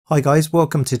Hi guys,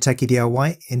 welcome to Techie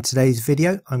DIY. In today's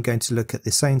video I'm going to look at the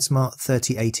Sainsmart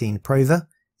 3018 Prover.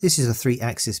 This is a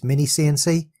 3-axis mini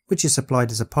CNC which is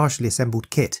supplied as a partially assembled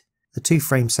kit. The two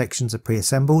frame sections are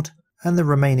pre-assembled and the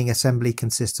remaining assembly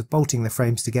consists of bolting the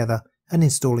frames together and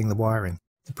installing the wiring.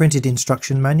 The printed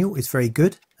instruction manual is very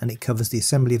good and it covers the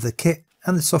assembly of the kit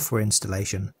and the software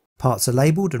installation. Parts are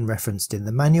labelled and referenced in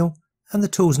the manual and the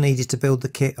tools needed to build the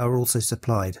kit are also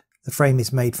supplied. The frame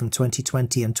is made from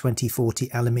 2020 and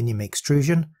 2040 aluminium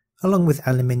extrusion, along with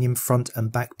aluminium front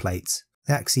and back plates.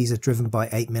 The axes are driven by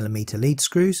 8mm lead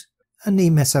screws and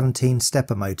NEMA 17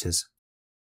 stepper motors.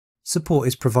 Support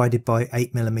is provided by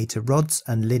 8mm rods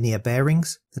and linear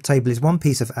bearings. The table is one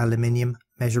piece of aluminium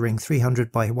measuring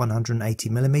 300 by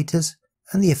 180mm,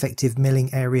 and the effective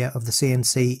milling area of the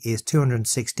CNC is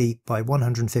 260 by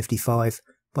 155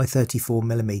 by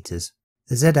 34mm.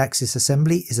 The Z-axis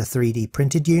assembly is a 3D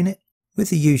printed unit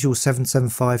with the usual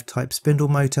 775 type spindle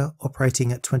motor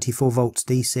operating at 24 volts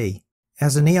DC. It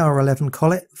has an ER11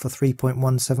 collet for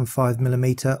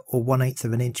 3.175mm or 1/8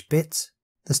 of an inch bits.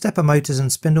 The stepper motors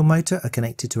and spindle motor are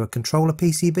connected to a controller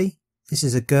PCB. This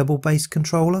is a Grbl based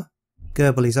controller.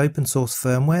 Grbl is open source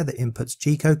firmware that inputs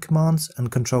G-code commands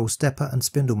and controls stepper and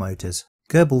spindle motors.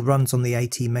 Grbl runs on the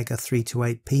ATmega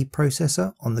 328P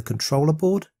processor on the controller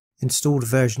board. Installed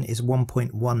version is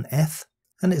 1.1F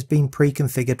and it's been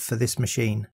pre-configured for this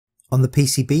machine. On the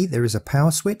PCB there is a power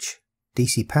switch,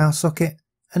 DC power socket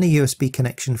and a USB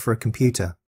connection for a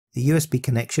computer. The USB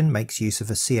connection makes use of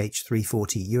a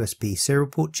CH340 USB serial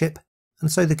port chip,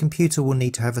 and so the computer will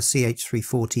need to have a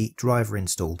CH340 driver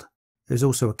installed. There is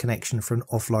also a connection for an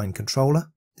offline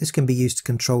controller. This can be used to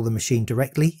control the machine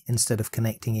directly instead of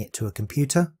connecting it to a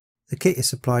computer. The kit is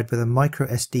supplied with a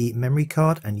microSD memory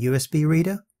card and USB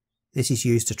reader. This is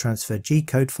used to transfer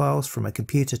G-code files from a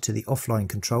computer to the offline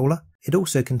controller. It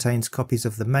also contains copies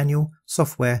of the manual,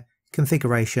 software,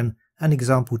 configuration and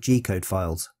example G-code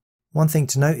files. One thing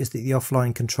to note is that the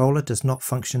offline controller does not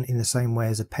function in the same way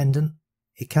as a pendant.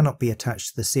 It cannot be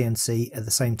attached to the CNC at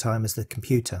the same time as the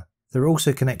computer. There are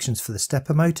also connections for the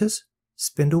stepper motors,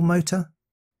 spindle motor,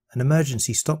 an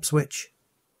emergency stop switch,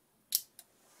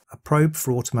 a probe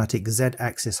for automatic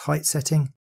Z-axis height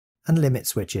setting, and limit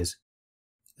switches.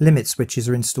 Limit switches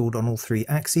are installed on all three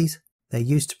axes. They're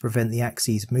used to prevent the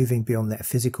axes moving beyond their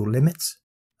physical limits,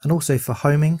 and also for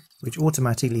homing, which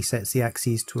automatically sets the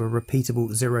axes to a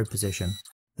repeatable 0 position.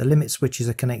 The limit switches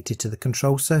are connected to the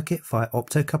control circuit via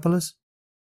optocouplers,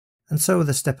 and so are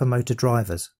the stepper motor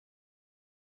drivers.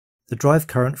 The drive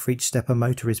current for each stepper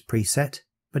motor is preset,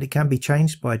 but it can be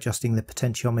changed by adjusting the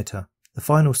potentiometer. The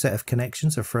final set of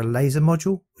connections are for a laser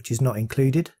module, which is not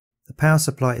included. The power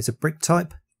supply is a brick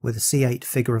type, with a C8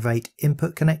 figure of 8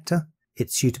 input connector.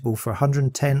 It's suitable for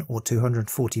 110 or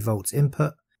 240 volts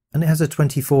input, and it has a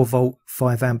 24 volt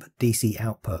 5 amp DC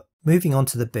output. Moving on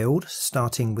to the build,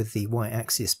 starting with the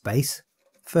Y-axis base.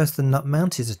 First the nut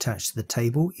mount is attached to the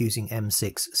table using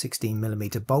M6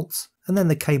 16mm bolts, and then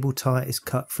the cable tie is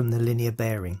cut from the linear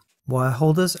bearing. Wire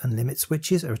holders and limit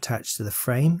switches are attached to the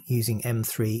frame using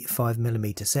M3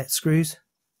 5mm set screws.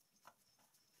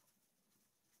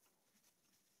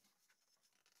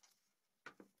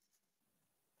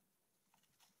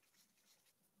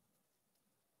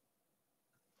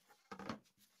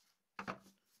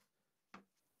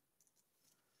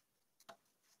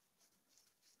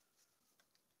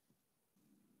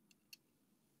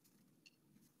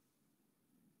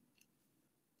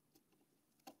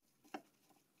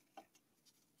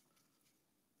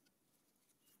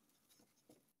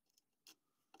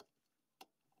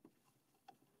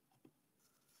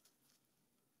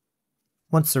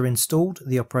 Once they're installed,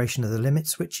 the operation of the limit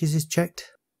switches is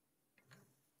checked.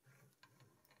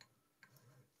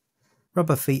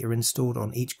 Rubber feet are installed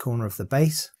on each corner of the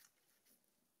base.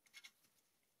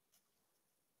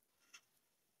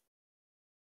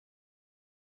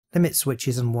 Limit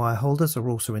switches and wire holders are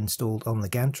also installed on the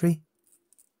gantry.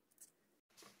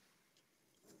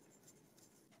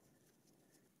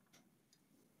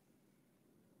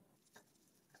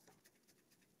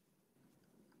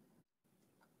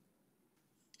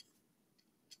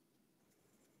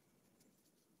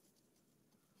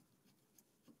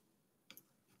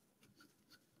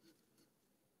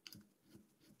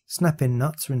 Snap-in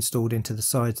nuts are installed into the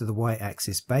sides of the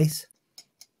Y-axis base.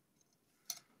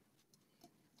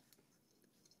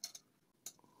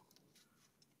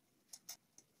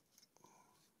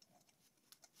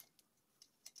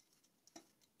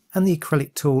 And the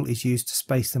acrylic tool is used to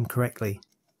space them correctly.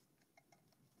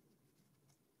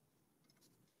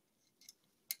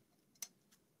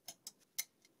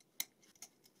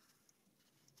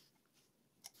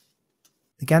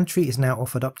 The gantry is now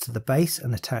offered up to the base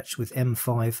and attached with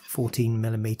M5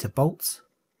 14mm bolts.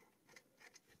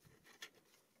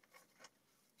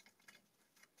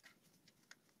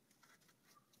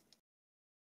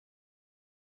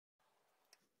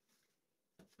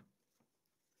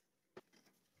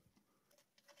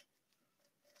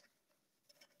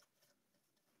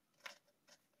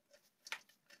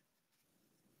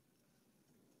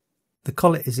 The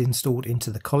collet is installed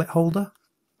into the collet holder.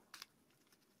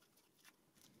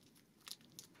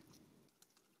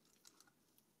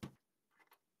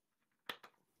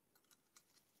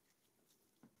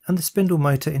 And the spindle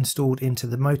motor installed into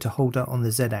the motor holder on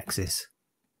the Z-axis.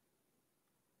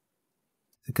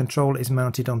 The controller is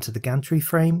mounted onto the gantry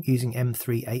frame using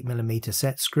M3 8mm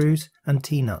set screws and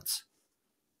T-nuts.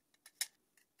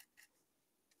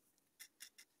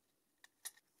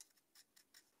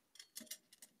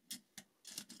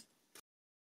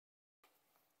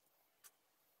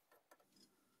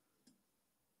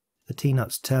 The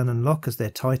T-nuts turn and lock as they're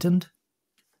tightened.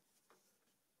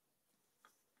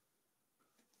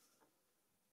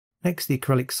 Next, the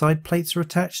acrylic side plates are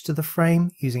attached to the frame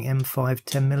using M5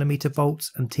 10mm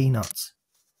bolts and T-nuts.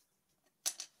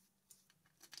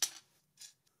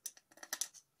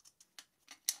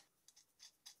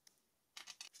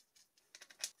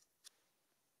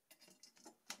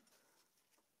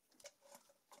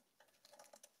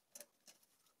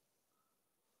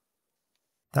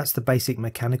 That's the basic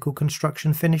mechanical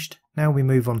construction finished. Now we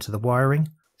move on to the wiring,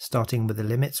 starting with the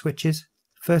limit switches.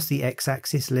 First, the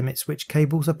X-axis limit switch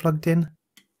cables are plugged in.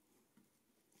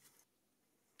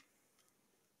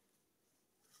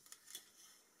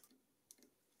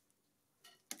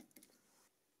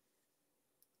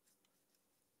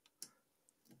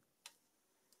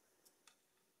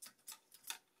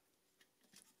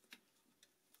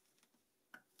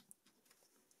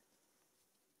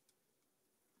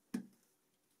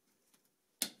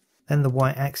 Then the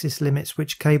Y-axis limit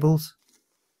switch cables.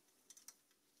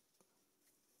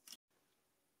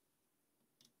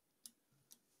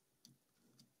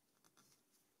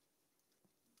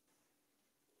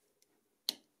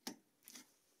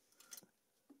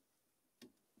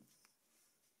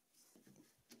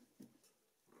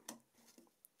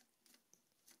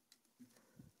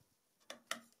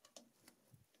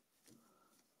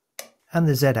 And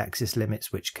the Z-axis limit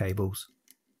switch cables.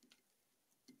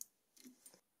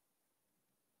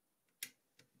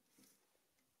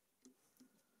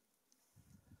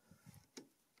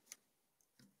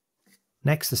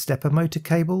 Next, the stepper motor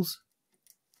cables,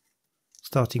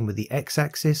 starting with the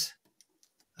X-axis,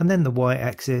 and then the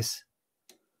Y-axis,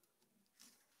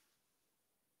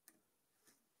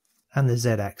 and the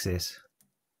Z-axis.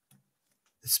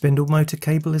 The spindle motor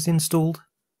cable is installed.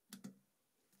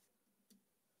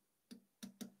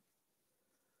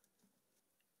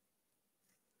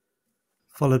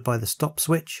 Followed by the stop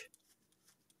switch.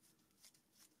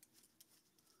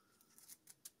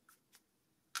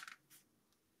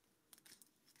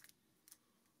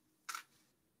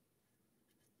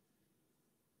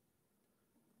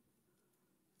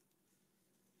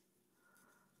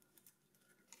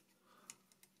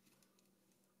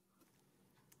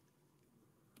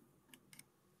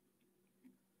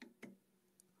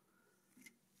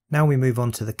 Now we move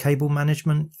on to the cable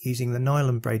management using the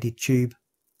nylon braided tube.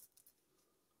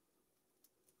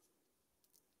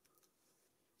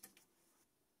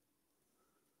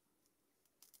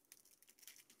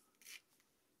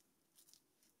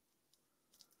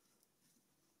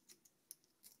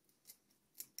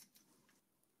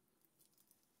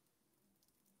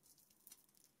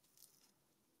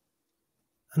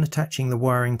 And attaching the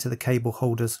wiring to the cable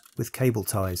holders with cable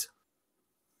ties.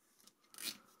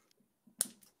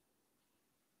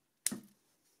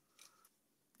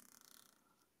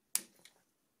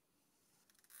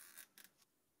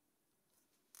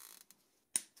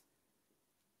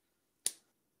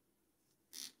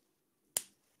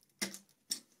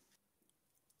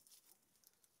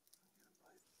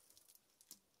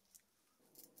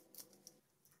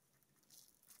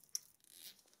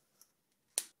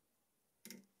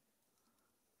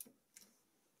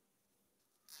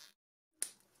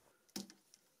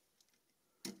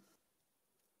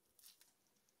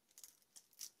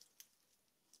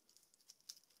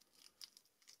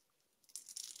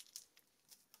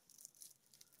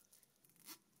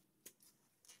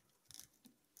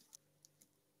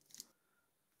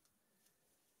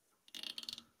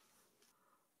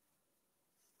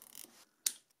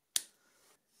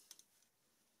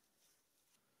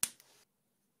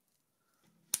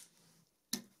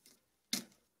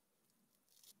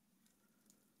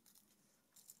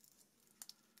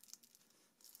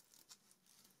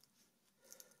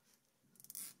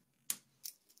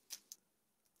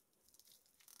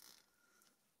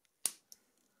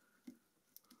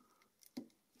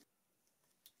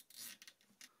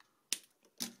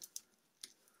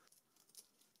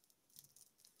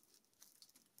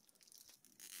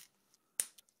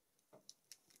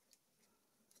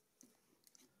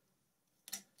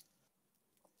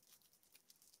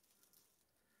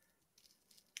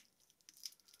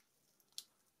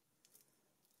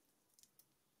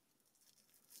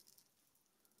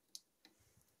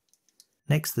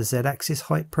 Next, the Z-axis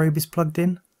height probe is plugged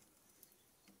in,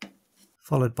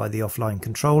 followed by the offline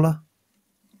controller.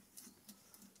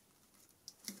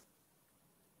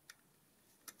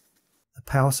 The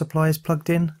power supply is plugged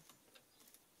in.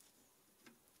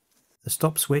 The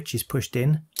stop switch is pushed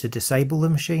in to disable the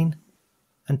machine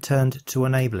and turned to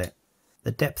enable it.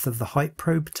 The depth of the height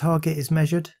probe target is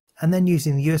measured, and then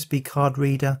using the USB card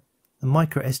reader, the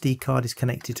micro SD card is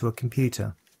connected to a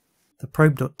computer. The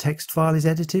probe.txt file is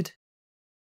edited,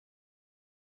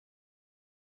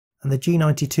 and the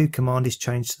G92 command is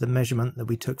changed to the measurement that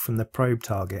we took from the probe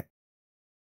target.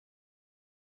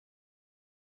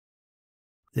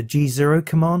 The G0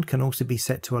 command can also be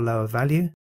set to a lower value.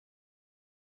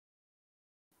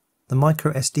 The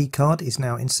micro SD card is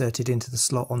now inserted into the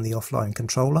slot on the offline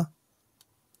controller,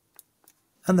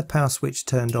 and the power switch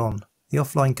turned on. The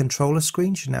offline controller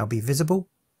screen should now be visible,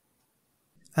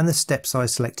 and the step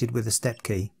size selected with the step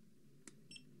key.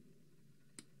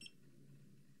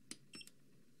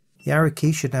 The arrow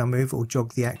key should now move or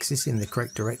jog the axis in the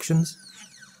correct directions.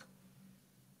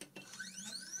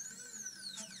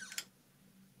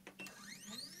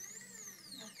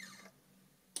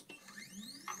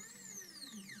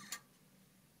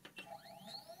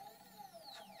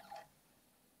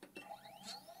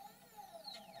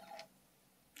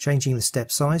 Changing the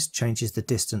step size changes the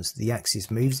distance the axis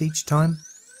moves each time.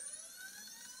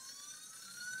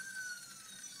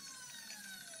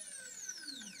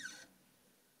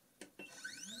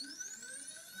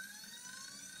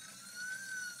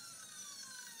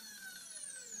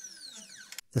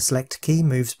 The select key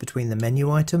moves between the menu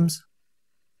items,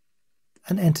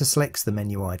 and enter selects the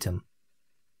menu item.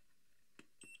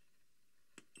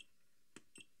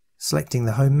 Selecting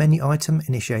the home menu item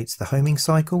initiates the homing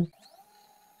cycle.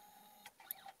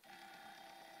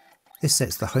 This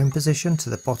sets the home position to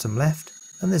the bottom left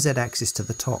and the Z-axis to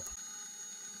the top.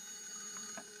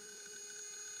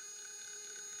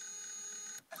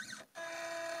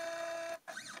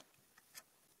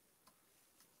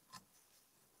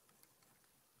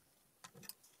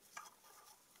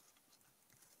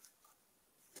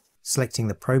 Selecting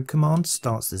the probe command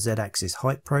starts the Z-axis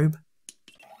height probe.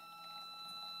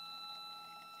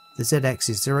 The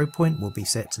Z-axis 0 point will be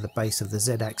set to the base of the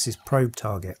Z-axis probe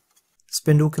target. The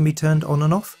spindle can be turned on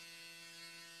and off.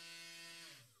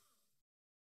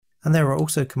 And there are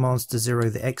also commands to zero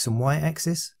the X and Y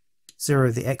axis,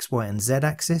 zero the X, Y and Z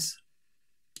axis.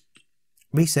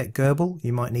 Reset Grbl,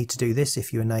 you might need to do this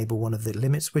if you enable one of the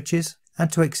limit switches,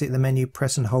 and to exit the menu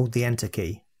press and hold the Enter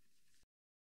key.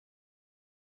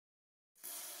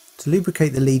 To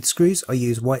lubricate the lead screws I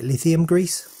use white lithium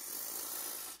grease.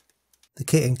 The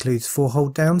kit includes 4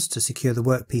 hold downs to secure the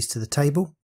workpiece to the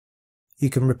table. You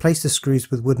can replace the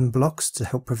screws with wooden blocks to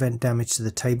help prevent damage to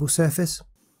the table surface.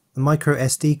 The micro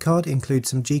SD card includes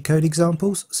some G-code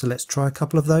examples, so let's try a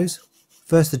couple of those.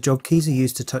 First, the jog keys are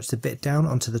used to touch the bit down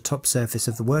onto the top surface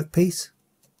of the workpiece,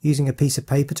 using a piece of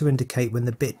paper to indicate when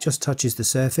the bit just touches the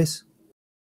surface.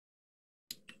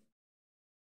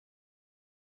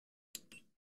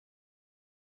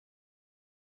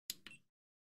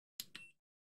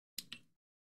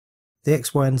 The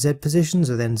X, Y and Z positions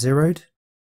are then zeroed.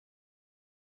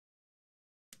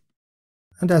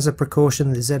 And as a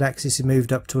precaution, the Z-axis is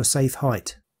moved up to a safe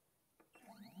height.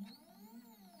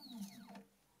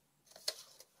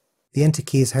 The Enter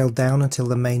key is held down until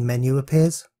the main menu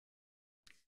appears.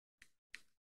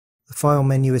 The file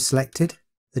menu is selected.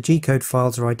 The G-code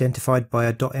files are identified by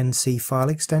a .nc file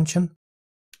extension.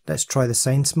 Let's try the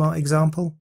Sainsmart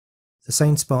example. The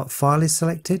Sainsmart file is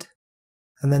selected,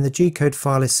 and then the G-code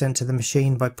file is sent to the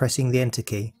machine by pressing the Enter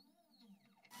key.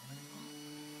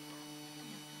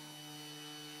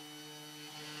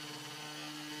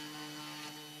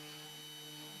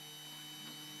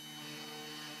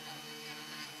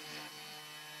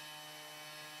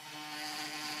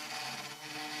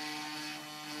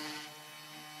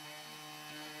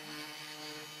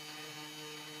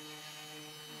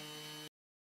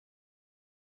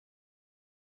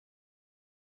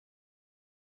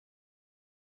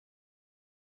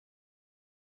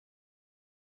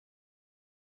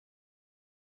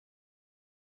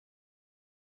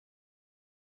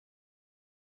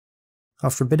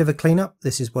 After a bit of a cleanup,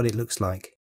 this is what it looks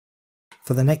like.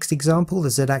 For the next example, the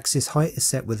Z-axis height is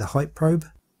set with the height probe.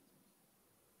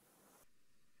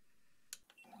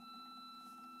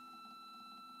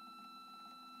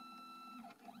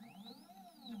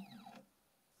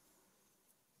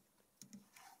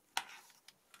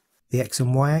 The X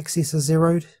and Y axis are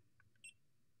zeroed.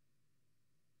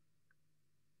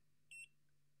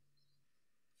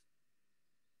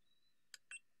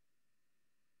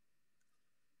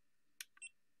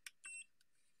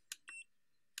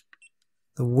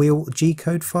 The wheel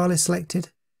G-code file is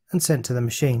selected and sent to the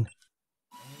machine.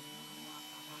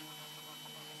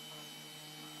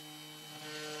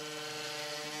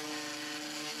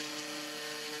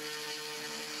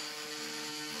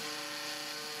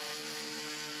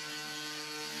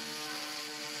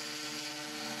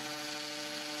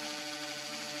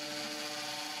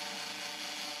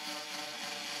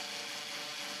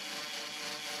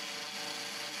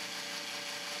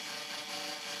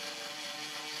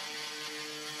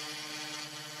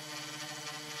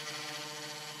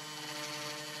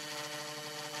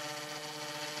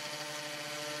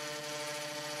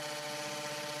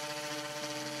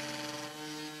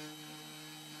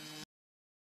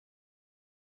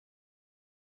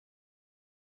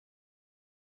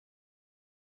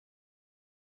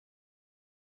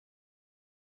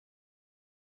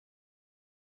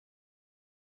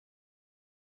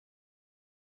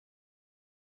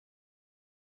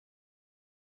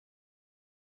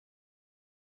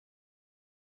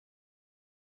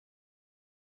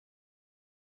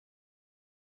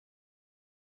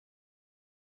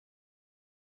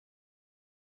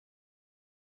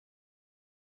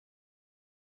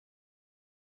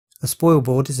 A spoil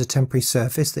board is a temporary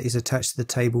surface that is attached to the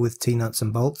table with T-nuts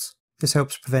and bolts. This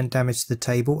helps prevent damage to the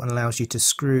table and allows you to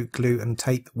screw, glue and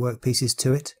tape workpieces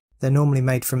to it. They're normally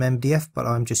made from MDF, but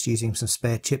I'm just using some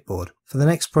spare chipboard. For the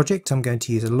next project I'm going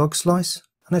to use a log slice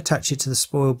and attach it to the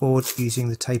spoil board using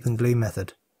the tape and glue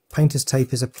method. Painter's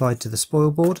tape is applied to the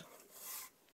spoil board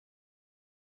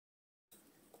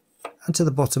and to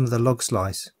the bottom of the log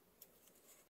slice.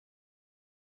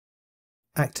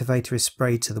 Activator is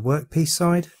sprayed to the workpiece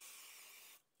side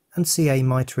and CA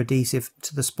mitre adhesive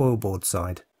to the spoil board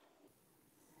side.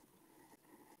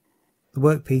 The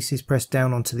workpiece is pressed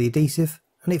down onto the adhesive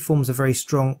and it forms a very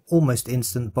strong, almost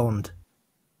instant bond.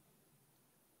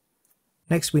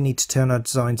 Next we need to turn our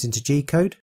designs into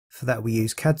G-code. For that we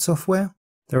use CAD software.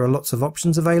 There are lots of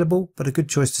options available, but a good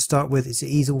choice to start with is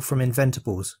Easel from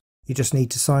Inventables. You just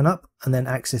need to sign up and then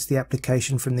access the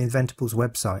application from the Inventables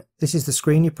website. This is the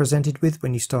screen you're presented with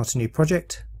when you start a new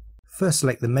project. First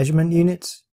select the measurement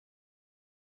units,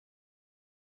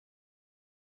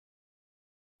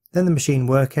 then the machine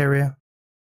work area,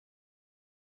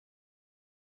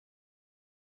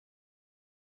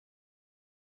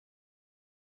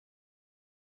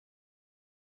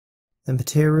 the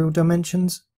material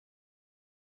dimensions,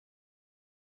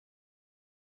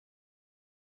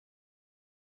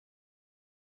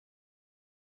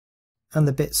 and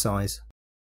the bit size.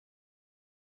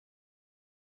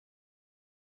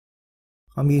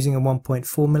 I'm using a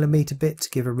 1.4mm bit to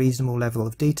give a reasonable level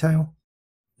of detail.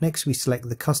 Next we select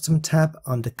the Custom tab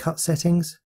under Cut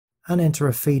Settings and enter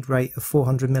a feed rate of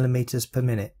 400mm per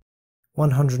minute,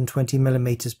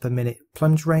 120mm per minute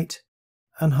plunge rate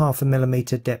and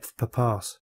 0.5mm depth per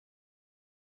pass.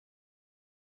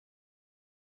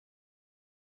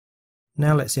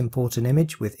 Now let's import an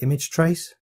image with Image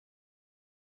Trace.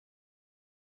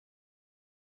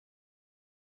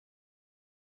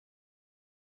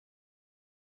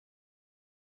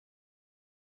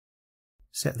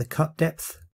 Set the cut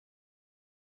depth.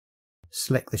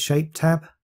 Select the Shape tab.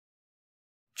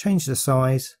 Change the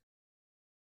size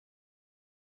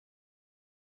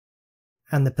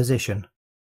and the position.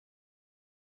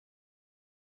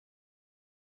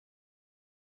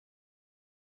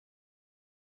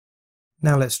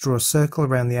 Now let's draw a circle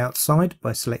around the outside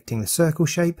by selecting the circle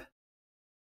shape,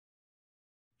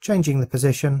 changing the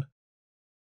position,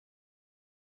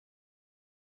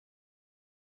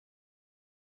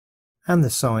 and the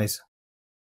size.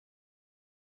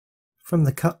 From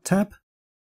the Cut tab,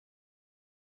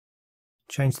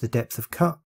 change the depth of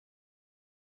cut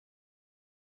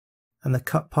and the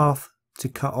cut path to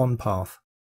cut on path.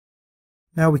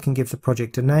 Now we can give the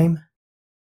project a name,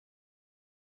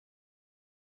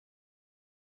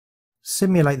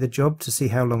 simulate the job to see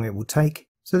how long it will take,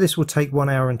 so this will take 1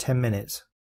 hour and 10 minutes.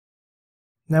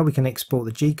 Now we can export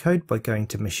the G-code by going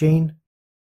to Machine,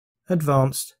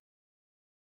 Advanced,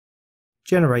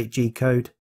 Generate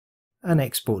G-code and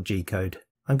Export G-code.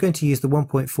 I'm going to use the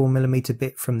 1.4mm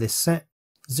bit from this set,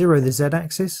 zero the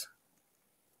Z-axis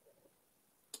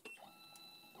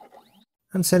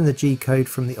and send the G-code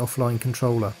from the offline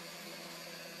controller.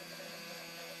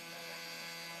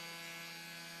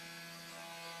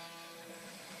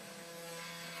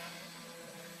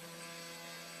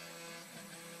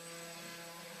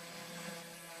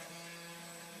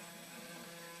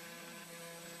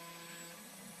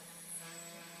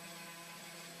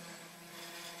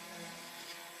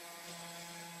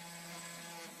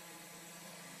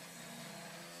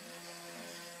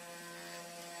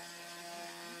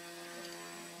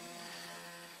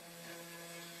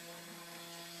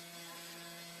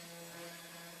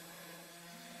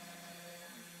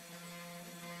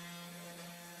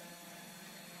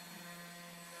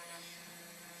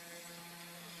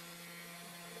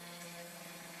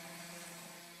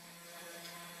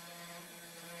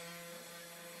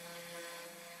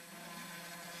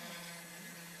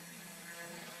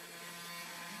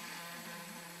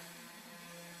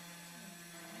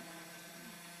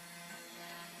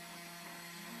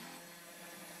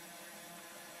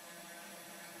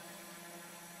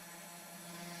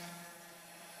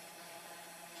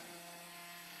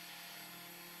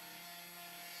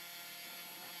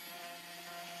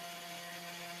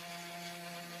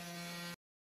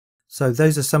 So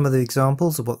those are some of the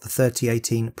examples of what the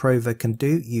 3018 Prova can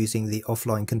do using the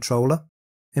offline controller.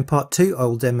 In part 2 I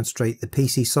will demonstrate the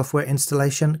PC software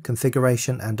installation,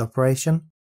 configuration and operation.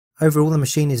 Overall the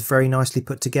machine is very nicely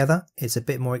put together. It's a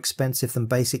bit more expensive than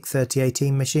basic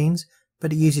 3018 machines,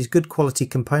 but it uses good quality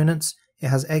components, it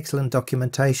has excellent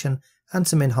documentation and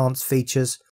some enhanced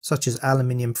features such as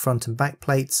aluminium front and back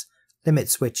plates, limit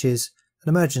switches, an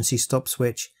emergency stop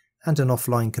switch and an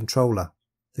offline controller.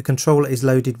 The controller is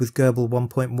loaded with Grbl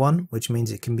 1.1, which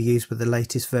means it can be used with the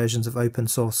latest versions of open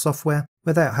source software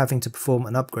without having to perform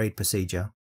an upgrade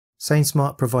procedure.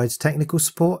 Sainsmart provides technical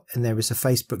support and there is a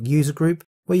Facebook user group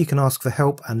where you can ask for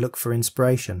help and look for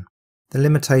inspiration. The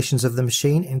limitations of the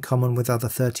machine, in common with other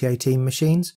 3018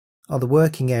 machines, are the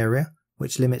working area,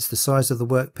 which limits the size of the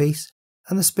workpiece,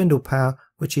 and the spindle power,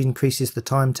 which increases the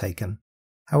time taken.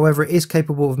 However, it is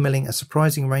capable of milling a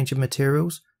surprising range of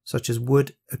materials such as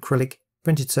wood, acrylic,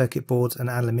 printed circuit boards and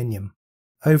aluminium.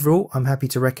 Overall, I'm happy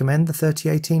to recommend the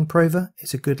 3018 Prova.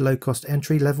 It's a good low-cost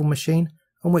entry-level machine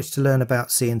on which to learn about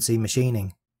CNC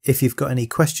machining. If you've got any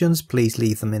questions, please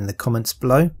leave them in the comments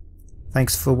below.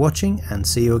 Thanks for watching and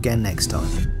see you again next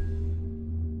time.